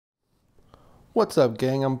What's up,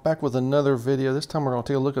 gang? I'm back with another video. This time we're going to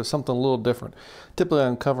take a look at something a little different. Typically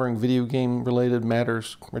I'm covering video game related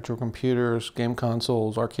matters, retro computers, game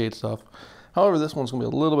consoles, arcade stuff. However, this one's going to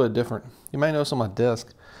be a little bit different. You might notice on my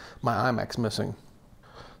desk, my iMac's missing.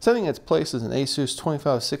 Setting its place is an Asus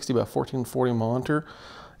 2560 by 1440 monitor,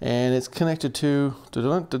 and it's connected to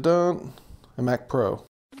a Mac Pro.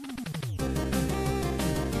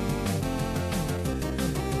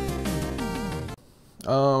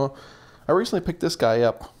 I recently picked this guy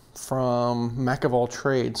up from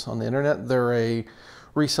MacofAllTrades on the internet. They're a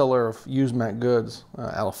reseller of used Mac goods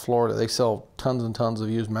out of Florida. They sell tons and tons of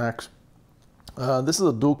used Macs. This is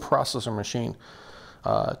a dual processor machine.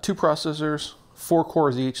 2 processors, 4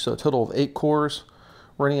 cores each, so a total of 8 cores,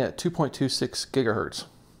 running at 2.26 gigahertz.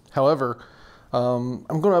 However, I'm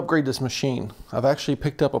going to upgrade this machine. I've actually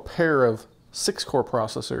picked up a pair of 6-core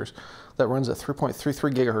processors that runs at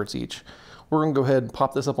 3.33 gigahertz each. We're going to go ahead and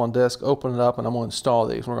pop this up on disk, open it up, and I'm going to install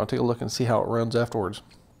these. We're going to take a look and see how it runs afterwards.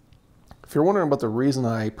 If you're wondering about the reason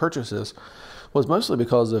I purchased this, was mostly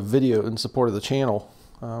because of video in support of the channel.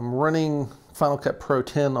 I'm running Final Cut Pro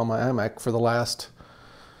 10 on my iMac for the last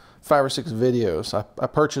 5 or 6 videos. I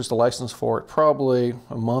purchased a license for it probably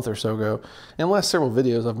a month or so ago. And the last several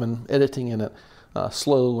videos I've been editing in it,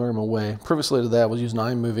 slowly learning my way. Previously to that I was using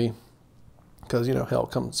iMovie because, you know, hell,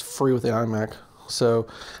 it comes free with the iMac. So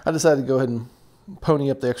I decided to go ahead and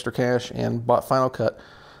pony up the extra cash and bought Final Cut.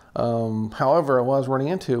 However, what I was running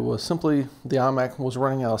into was simply the iMac was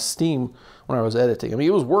running out of steam when I was editing. I mean,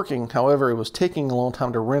 it was working, however, it was taking a long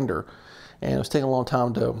time to render, and it was taking a long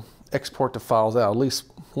time to export the files out, at least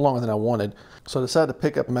longer than I wanted. So I decided to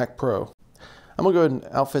pick up a Mac Pro. I'm going to go ahead and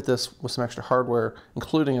outfit this with some extra hardware,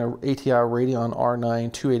 including an ATI Radeon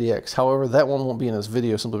R9 280X. However, that one won't be in this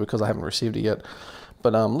video simply because I haven't received it yet.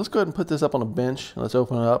 But let's go ahead and put this up on a bench, and let's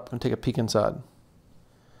open it up and take a peek inside.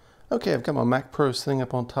 Okay, I've got my Mac Pro sitting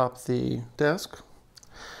up on top of the desk.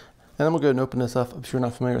 And I'm going to go ahead and open this up if you're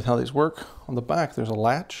not familiar with how these work. On the back, there's a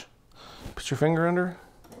latch. Put your finger under,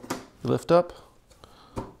 you lift up,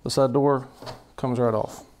 the side door comes right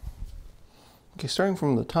off. Okay, starting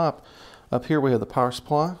from the top, up here we have the power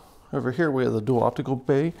supply. Over here we have the dual optical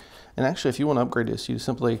bay. And actually, if you want to upgrade this, you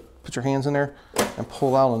simply put your hands in there and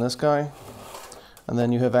pull out on this guy. And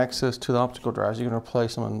then you have access to the optical drives. You can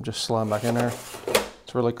replace them and just slide them back in there.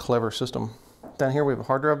 It's a really clever system. Down here we have a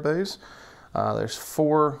hard drive bays. There's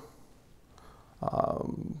 4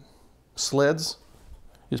 sleds.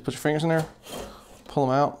 You just put your fingers in there, pull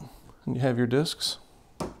them out, and you have your discs.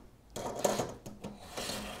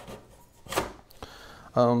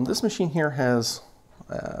 This machine here has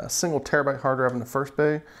a single terabyte hard drive in the first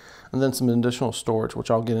bay, and then some additional storage, which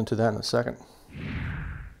I'll get into that in a second.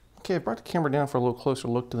 Okay, I brought the camera down for a little closer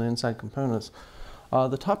look to the inside components.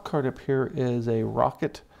 The top card up here is a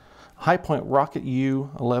Highpoint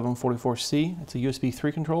RocketU 1144C. It's a USB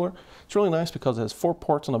 3 controller. It's really nice because it has 4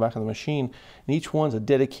 ports on the back of the machine, and each one's a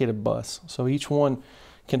dedicated bus. So each one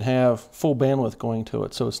can have full bandwidth going to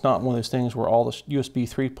it. So it's not one of those things where all the USB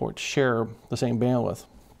 3 ports share the same bandwidth.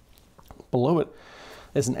 Below it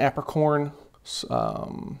is an Apricorn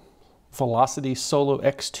Velocity Solo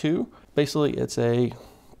X2. Basically, it's a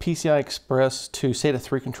PCI Express to Sata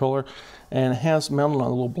 3 controller, and it has mounted on a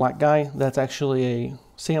little black guy. That's actually a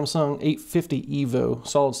Samsung 850 EVO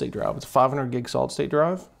solid state drive. It's a 500 gig solid state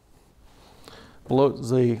drive. Below it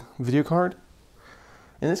is a video card.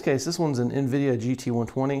 In this case, this one's an NVIDIA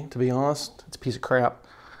GT120. To be honest, it's a piece of crap.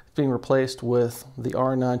 It's being replaced with the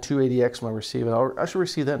R9 280X when I receive it. I should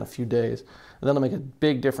receive that in a few days, and that'll make a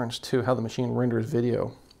big difference to how the machine renders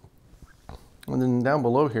video. And then down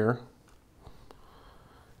below here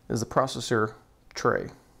is the processor tray.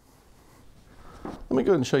 Let me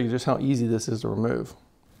go ahead and show you just how easy this is to remove.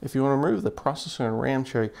 If you want to remove the processor and RAM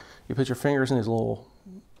tray, you put your fingers in these little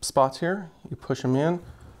spots here, you push them in,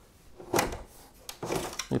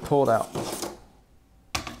 you pull it out.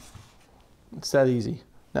 It's that easy.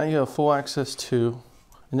 Now you have full access to,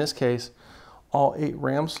 in this case, all 8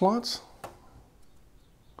 RAM slots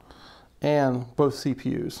and both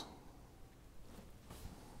CPUs.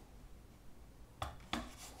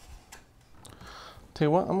 Tell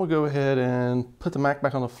you what, I'm gonna go ahead and put the Mac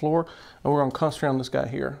back on the floor, and we're gonna concentrate on this guy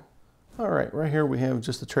here. All right here we have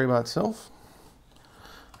just the tray by itself.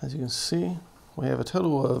 As you can see, we have a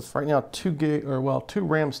total of right now 2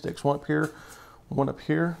 RAM sticks, one up here, one up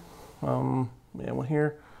here, one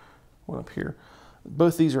here, one up here.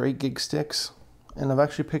 Both these are 8 gig sticks, and I've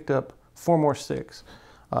actually picked up 4 more sticks.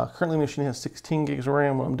 Currently the machine has 16 gigs of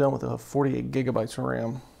RAM. When I'm done with it, 48 gigabytes of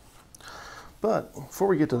RAM. But before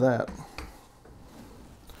we get to that,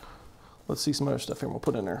 let's see some other stuff here we'll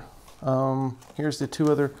put in there. Here's the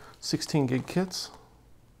two other 16 gig kits.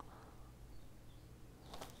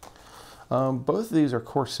 Both of these are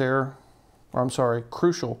Crucial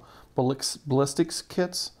Ballistix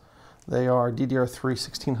kits. They are DDR3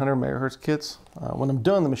 1600 megahertz kits. When I'm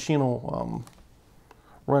done, the machine will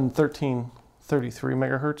run 1333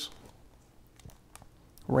 megahertz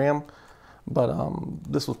RAM, but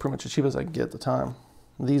this was pretty much as cheap as I could get at the time.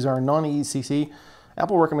 These are non-ECC.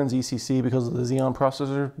 Apple recommends ECC because of the Xeon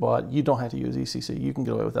processor, but you don't have to use ECC. You can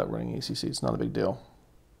get away without running ECC. It's not a big deal.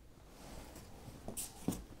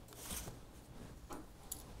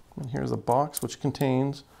 And here's the box, which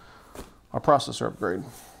contains our processor upgrade.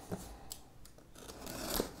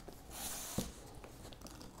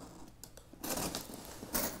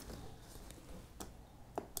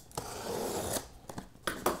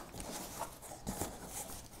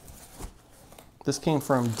 This came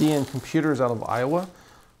from DN Computers out of Iowa.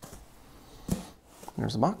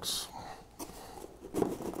 There's the box.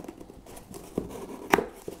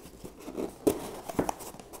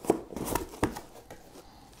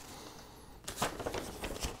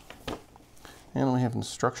 And we have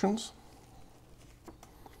instructions.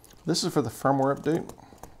 This is for the firmware update.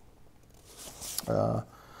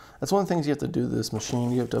 That's one of the things you have to do to this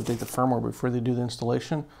machine. You have to update the firmware before they do the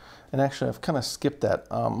installation. And actually, I've kind of skipped that.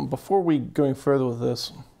 Before we go any further with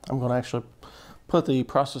this, I'm going to actually put the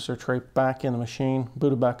processor tray back in the machine,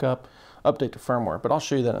 boot it back up, update the firmware. But I'll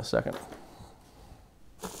show you that in a second.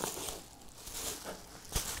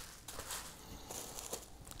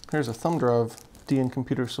 Here's a thumb drive, DN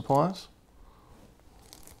Computer Supplies.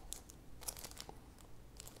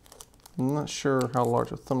 I'm not sure how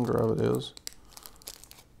large a thumb drive it is.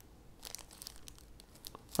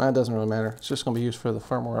 That doesn't really matter. It's just going to be used for the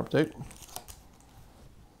firmware update.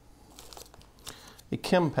 A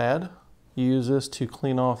chem pad. You use this to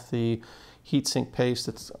clean off the heatsink paste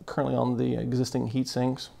that's currently on the existing heat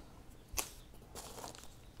sinks.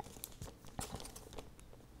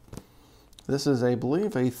 This is, I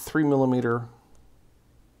believe, a 3mm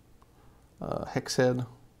hex head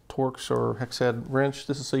Torx or hex head wrench.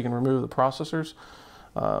 This is so you can remove the processors.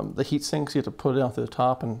 The heat sinks, you have to put it out through the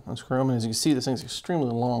top and unscrew them. And as you can see, this thing's extremely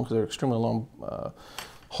long because they're extremely long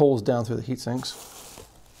holes down through the heat sinks.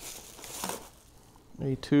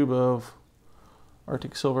 A tube of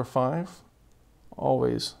Arctic Silver 5,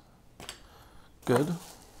 always good.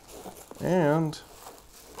 And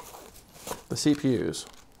the CPUs.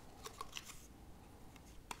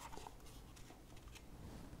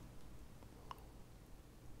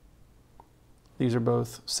 These are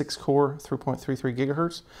both 6-core, 3.33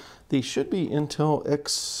 gigahertz. These should be Intel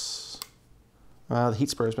X. The heat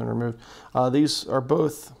spray has been removed. These are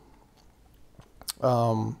both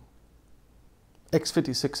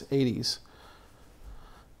x5680s,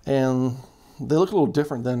 and they look a little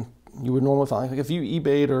different than you would normally find. Like if you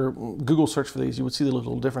eBayed or Google search for these, you would see they look a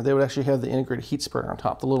little different. They would actually have the integrated heat spreader on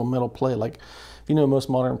top, the little metal plate. Like if you know, most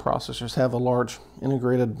modern processors have a large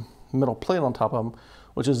integrated metal plate on top of them,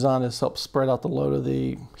 which is designed to help spread out the load of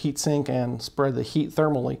the heat sink and spread the heat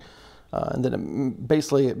thermally. And then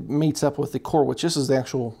it meets up with the core, which these are the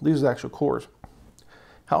actual cores.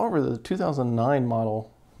 However, the 2009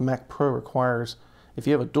 model Mac Pro requires, if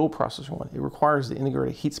you have a dual processor one, it requires the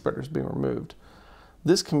integrated heat spreaders being removed.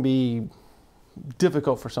 This can be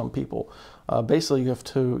difficult for some people. Basically, you have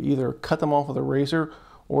to either cut them off with a razor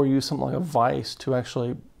or use something like a vise to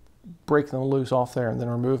actually break them loose off there and then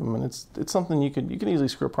remove them. And it's something you can easily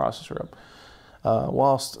screw a processor up.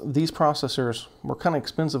 Whilst these processors were kind of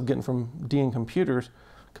expensive getting from DN Computers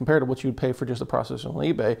compared to what you'd pay for just a processor on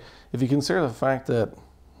eBay, if you consider the fact that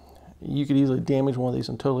you could easily damage one of these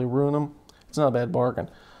and totally ruin them, it's not a bad bargain.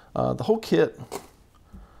 The whole kit,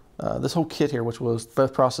 this whole kit here, which was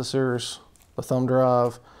both processors, the thumb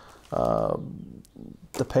drive,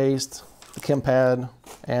 the paste, the chem pad,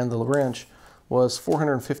 and the wrench, was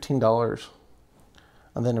 $415,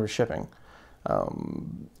 and then there was shipping.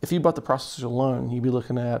 If you bought the processors alone, you'd be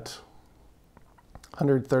looking at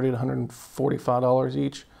 $130 to $145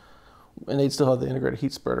 each, and they'd still have the integrated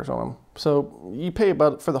heat spreaders on them. So you pay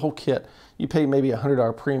about, for the whole kit, you pay maybe a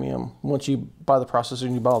 $100 premium once you buy the processor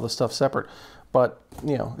and you buy all the stuff separate. But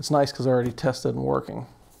you know, it's nice because they're already tested and working.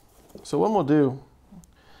 So what we'll do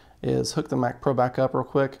is hook the Mac Pro back up real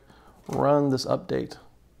quick, run this update,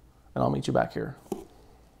 and I'll meet you back here.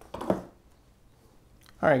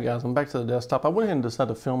 Alright guys, I'm back to the desktop. I went ahead and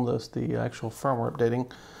decided to film this, the actual firmware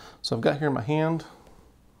updating. So I've got here in my hand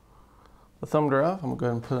the thumb drive. I'm going to go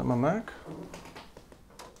ahead and put it in my Mac.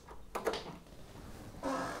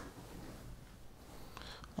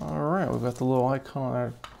 Alright, we've got the little icon on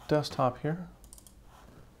our desktop here.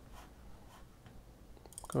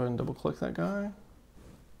 Go ahead and double click that guy.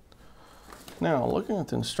 Now, looking at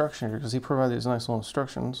the instruction here, because he provided these nice little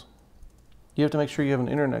instructions, you have to make sure you have an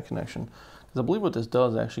internet connection. Because I believe what this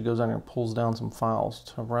does actually goes down here and pulls down some files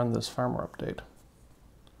to run this firmware update.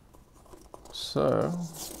 So,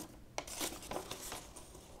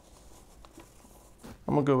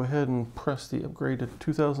 I'm going to go ahead and press the upgraded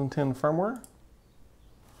 2010 firmware.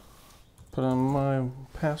 Put in my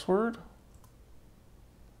password.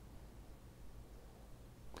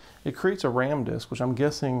 It creates a RAM disk, which I'm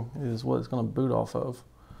guessing is what it's going to boot off of.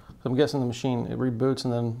 So I'm guessing the machine, it reboots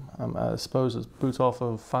and then I suppose it boots off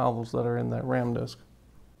of files that are in that RAM disk.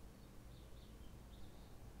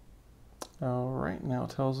 Alright, now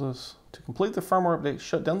it tells us to complete the firmware update,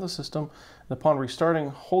 shut down the system, and upon restarting,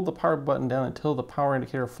 hold the power button down until the power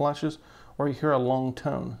indicator flashes or you hear a long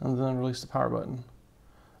tone, and then release the power button.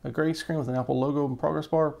 A gray screen with an Apple logo and progress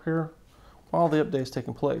bar appear while the update is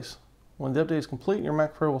taking place. When the update is complete, your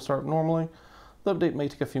Mac Pro will start normally. The update may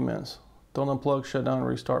take a few minutes. Don't unplug, shut down,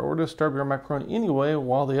 restart, or disturb your Mac Pro in any way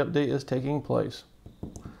while the update is taking place.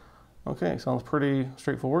 Okay, sounds pretty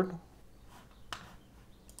straightforward.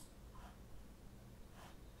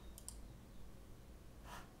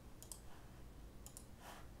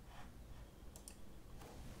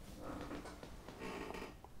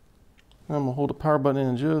 I'm going to hold the power button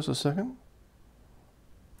in just a second.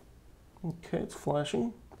 Okay, it's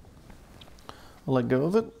flashing. I'll let go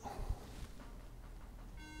of it.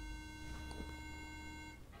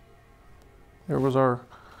 There was our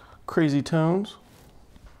crazy tones.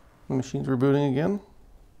 The machine's rebooting again.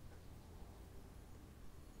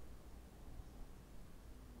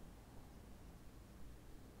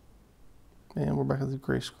 And we're back at the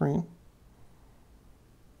gray screen.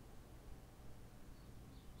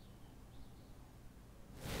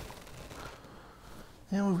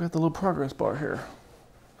 And we've got the little progress bar here.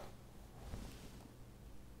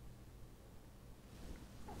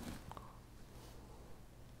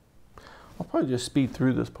 I'll probably just speed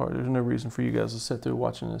through this part. There's no reason for you guys to sit through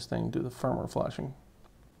watching this thing do the firmware flashing.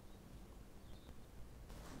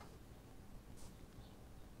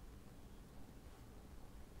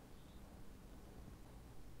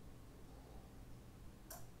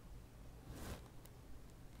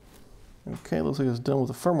 Okay, looks like it's done with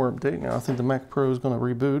the firmware update. Now I think the Mac Pro is going to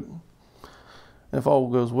reboot. And if all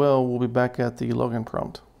goes well, we'll be back at the login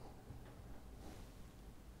prompt.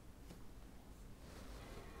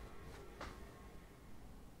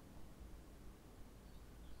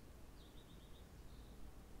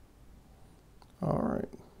 Alright,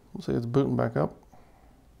 we'll see it's booting back up.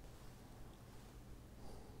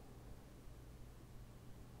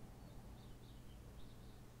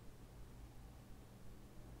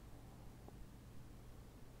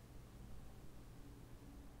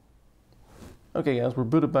 Okay guys, we're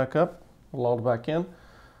booted back up, logged back in.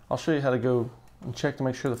 I'll show you how to go and check to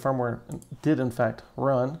make sure the firmware did in fact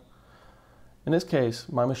run. In this case,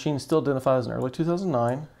 my machine is still identified as an early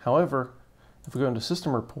 2009. However, if we go into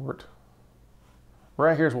System Report,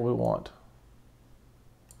 right here's what we want.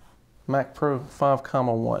 Mac Pro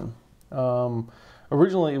 5,1.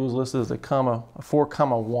 Originally it was listed as a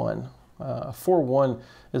 4,1. 4,1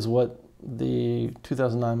 is what the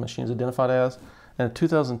 2009 machine is identified as, and a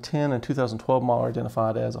 2010 and 2012 model are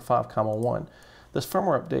identified as a 5,1. This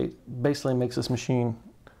firmware update basically makes this machine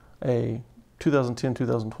a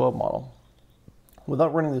 2010-2012 model.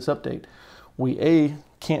 Without running this update, we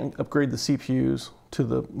can't upgrade the CPUs to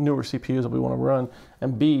the newer CPUs that we want to run,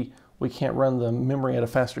 and B, we can't run the memory at a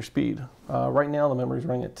faster speed. Right now the memory is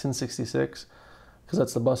running at 1066 because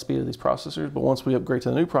that's the bus speed of these processors, but once we upgrade to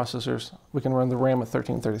the new processors, we can run the RAM at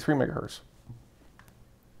 1333 megahertz.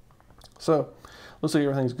 So, looks like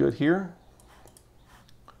everything's good here.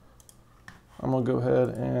 I'm going to go ahead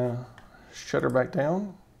and shut her back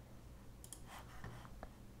down.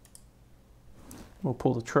 We'll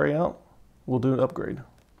pull the tray out. We'll do an upgrade.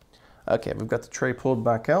 Okay, we've got the tray pulled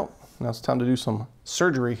back out. Now it's time to do some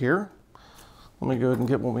surgery here. Let me go ahead and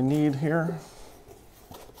get what we need here.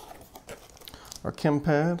 Our chem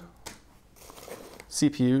pad,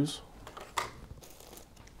 CPUs,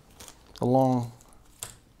 a long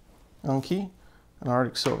Allen key, and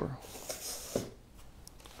Arctic silver.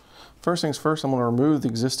 First things first, I'm going to remove the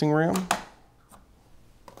existing RAM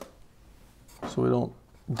so we don't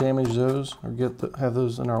damage those or have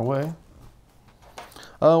those in our way.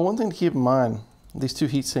 One thing to keep in mind, these two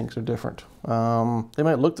heat sinks are different. They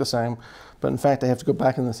might look the same, but in fact they have to go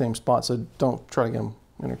back in the same spot, so don't try to get them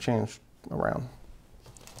interchanged around.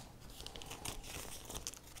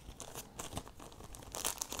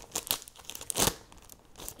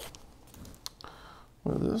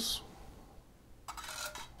 With this.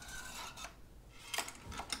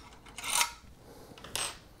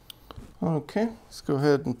 Okay, let's go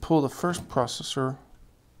ahead and pull the first processor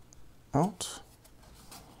out.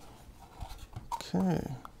 Okay. I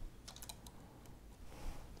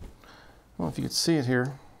don't know if you can see it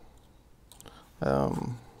here.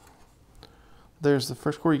 There's the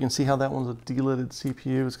first core. You can see how that one's a delidded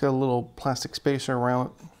CPU. It's got a little plastic spacer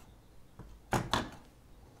around it.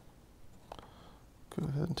 Go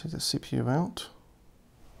ahead and take the CPU out.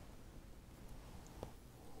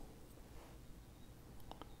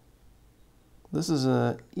 This is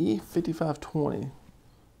a E5520,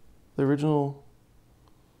 the original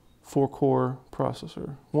 4-core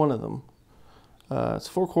processor, one of them. It's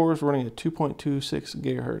 4 cores running at 2.26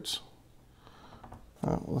 gigahertz.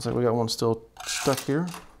 Looks like we got one still stuck here.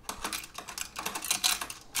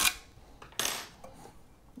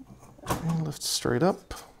 And lift straight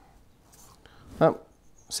up. Oh,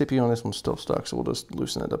 CPU on this one's still stuck, so we'll just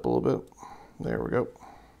loosen it up a little bit. There we go.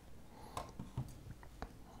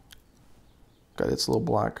 Got its little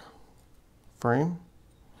black frame.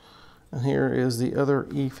 And here is the other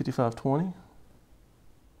E5520.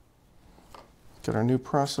 Got our new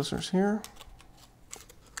processors here.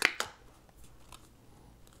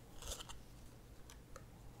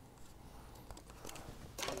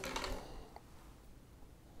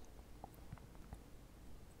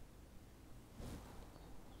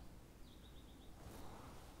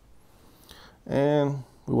 And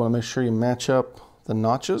we want to make sure you match up the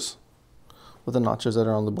notches with the notches that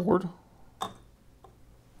are on the board.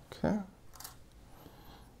 Okay.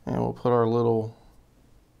 And we'll put our little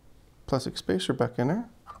plastic spacer back in there.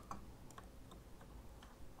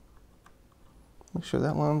 Make sure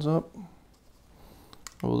that lines up.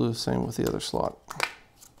 We'll do the same with the other slot.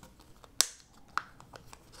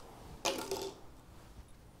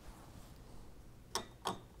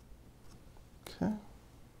 Okay.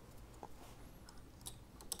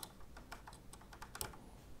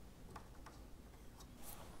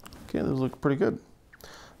 Okay, those look pretty good.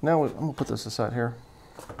 Now I'm gonna put this aside here.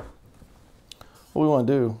 What we want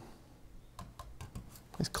to do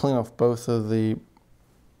is clean off both of the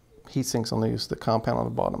heat sinks on these, the compound on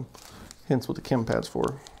the bottom. Hence what the chem pad's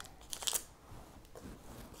for.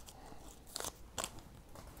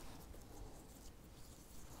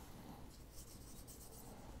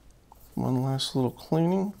 One last little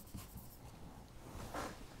cleaning.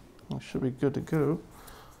 We should be good to go.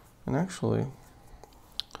 And actually,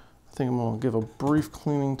 I think I'm going to give a brief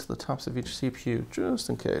cleaning to the tops of each CPU, just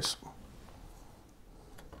in case.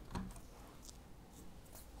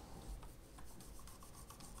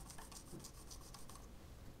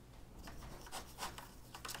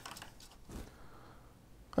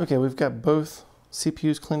 Okay, we've got both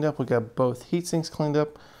CPUs cleaned up, we've got both heat sinks cleaned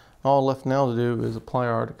up. All left now to do is apply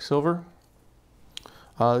our Arctic Silver.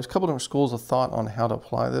 There's a couple different schools of thought on how to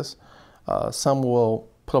apply this. Some will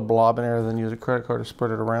put a blob in there, then use a credit card to spread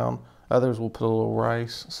it around. Others will put a little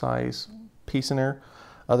rice size piece in there.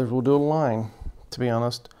 Others will do a line. To be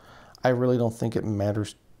honest, I really don't think it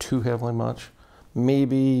matters too heavily much.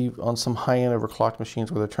 Maybe on some high-end overclocked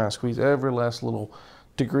machines where they're trying to squeeze every last little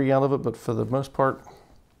degree out of it, but for the most part,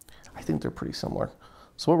 I think they're pretty similar.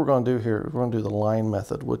 So what we're going to do here, we're going to do the line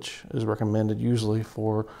method, which is recommended usually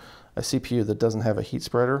for a CPU that doesn't have a heat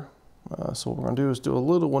spreader. So what we're going to do is do a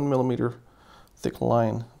little 1 millimeter thick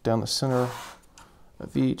line down the center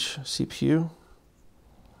of each CPU.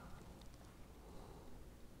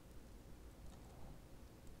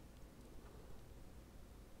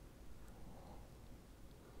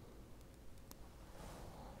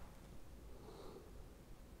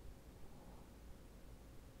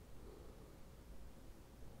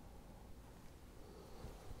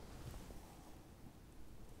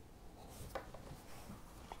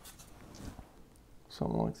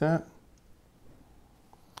 Something like that.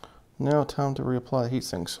 Now time to reapply the heat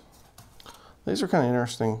sinks. These are kind of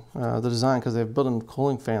interesting, the design, because they have built-in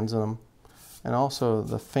cooling fans in them, and also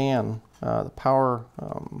the fan, the power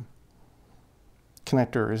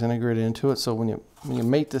connector is integrated into it. So when you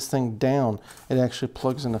mate this thing down, it actually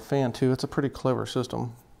plugs in the fan too. It's a pretty clever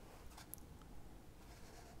system.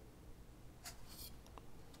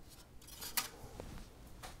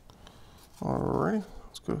 Alrighty,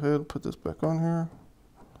 let's go ahead and put this back on here.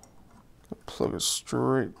 Plug it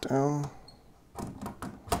straight down.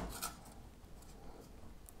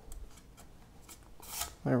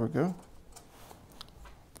 There we go.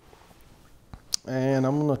 And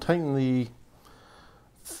I'm going to tighten the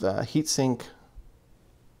heatsink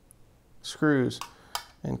screws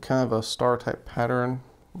in kind of a star type pattern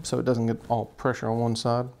so it doesn't get all pressure on one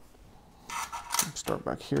side. Start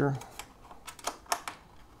back here.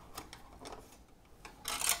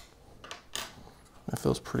 That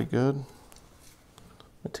feels pretty good.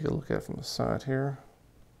 Let me take a look at it from the side here.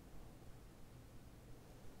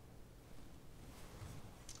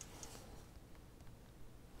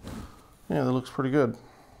 Yeah, that looks pretty good.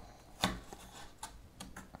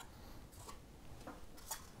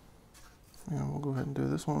 And we'll go ahead and do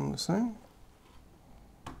this one the same.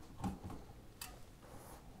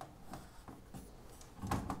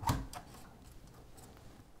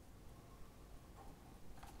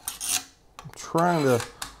 I'm trying to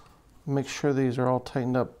make sure these are all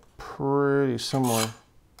tightened up pretty similar.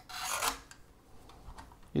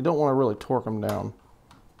 You don't want to really torque them down.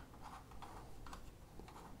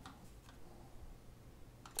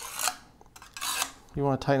 You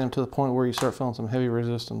want to tighten them to the point where you start feeling some heavy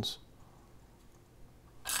resistance.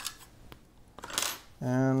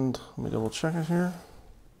 And let me double check it here.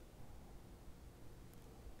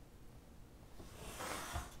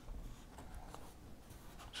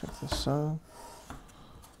 Check this side.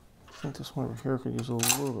 I think this one over here could use a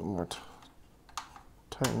little bit more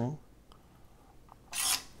tightening.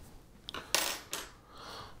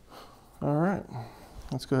 All right,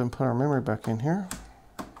 let's go ahead and put our memory back in here.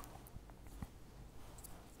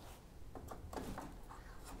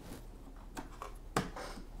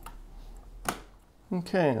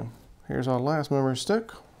 Okay, here's our last memory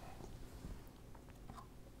stick.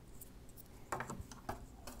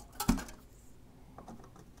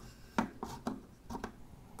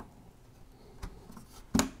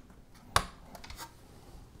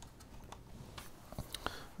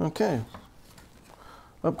 Okay,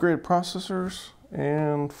 upgraded processors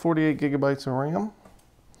and 48 gigabytes of RAM.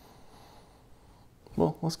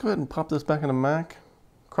 Well, let's go ahead and pop this back in a Mac,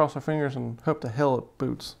 cross our fingers and hope to hell it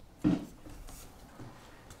boots.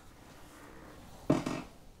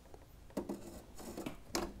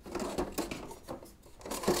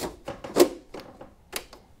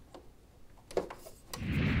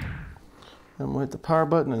 And we'll hit the power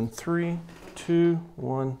button in 3, 2,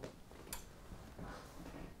 1.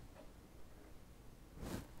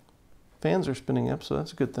 Fans are spinning up, so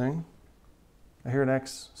that's a good thing. I hear it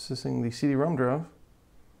accessing the CD-ROM drive.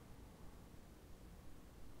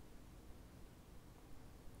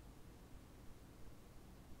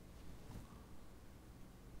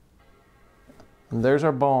 And there's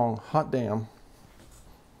our bong. Hot damn.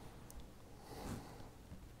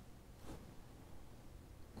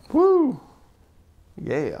 Woo!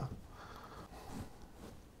 Yeah.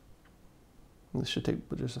 This should take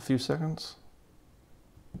just a few seconds.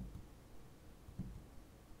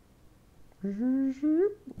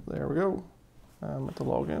 There we go. I'm at the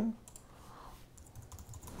login.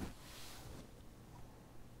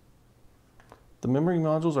 The memory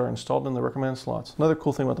modules are installed in the recommended slots. Another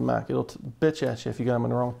cool thing about the Mac, it'll bitch at you if you got them in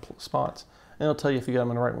the wrong spots. And it'll tell you if you got them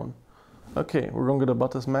in the right one. Okay, we're going to go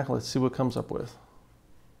about this Mac. Let's see what it comes up with.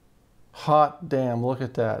 Hot damn, look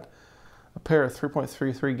at that. A pair of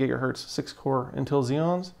 3.33 gigahertz 6-core Intel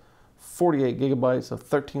Xeons, 48 gigabytes of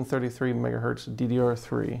 1333 megahertz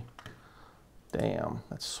DDR3. Damn,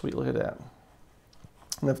 that's sweet, look at that.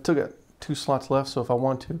 And I've still got 2 slots left, so if I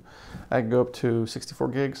want to, I can go up to 64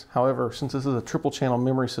 gigs. However, since this is a triple channel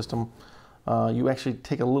memory system, you actually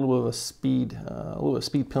take a little bit of a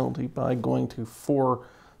speed penalty by going to 4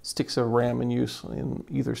 sticks of RAM in use in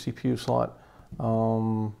either CPU slot.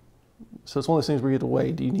 So it's one of those things where you get to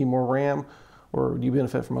weigh, do you need more RAM or do you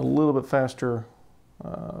benefit from a little bit faster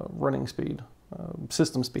running speed,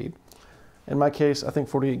 system speed? In my case, I think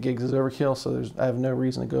 48 gigs is overkill, so I have no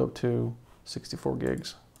reason to go up to 64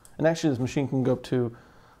 gigs. And actually this machine can go up to,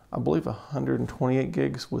 I believe, 128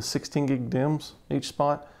 gigs with 16 gig DIMMs each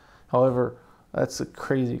spot. However, that's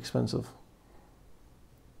crazy expensive.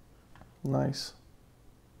 Nice.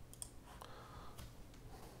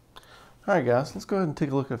 All right, guys, let's go ahead and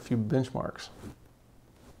take a look at a few benchmarks.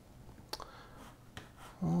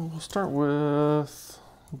 We'll start with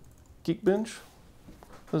Geekbench.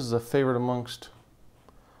 This is a favorite amongst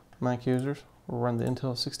Mac users. We'll run the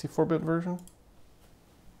Intel 64-bit version.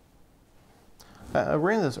 I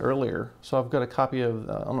ran this earlier, so I've got a copy of,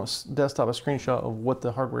 on a desktop, a screenshot of what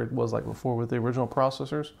the hardware was like before with the original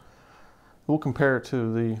processors. We'll compare it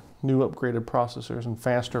to the new upgraded processors and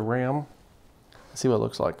faster RAM and see what it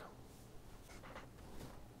looks like.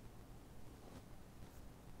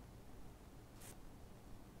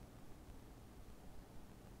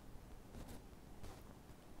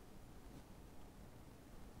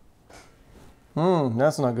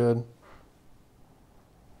 That's not good.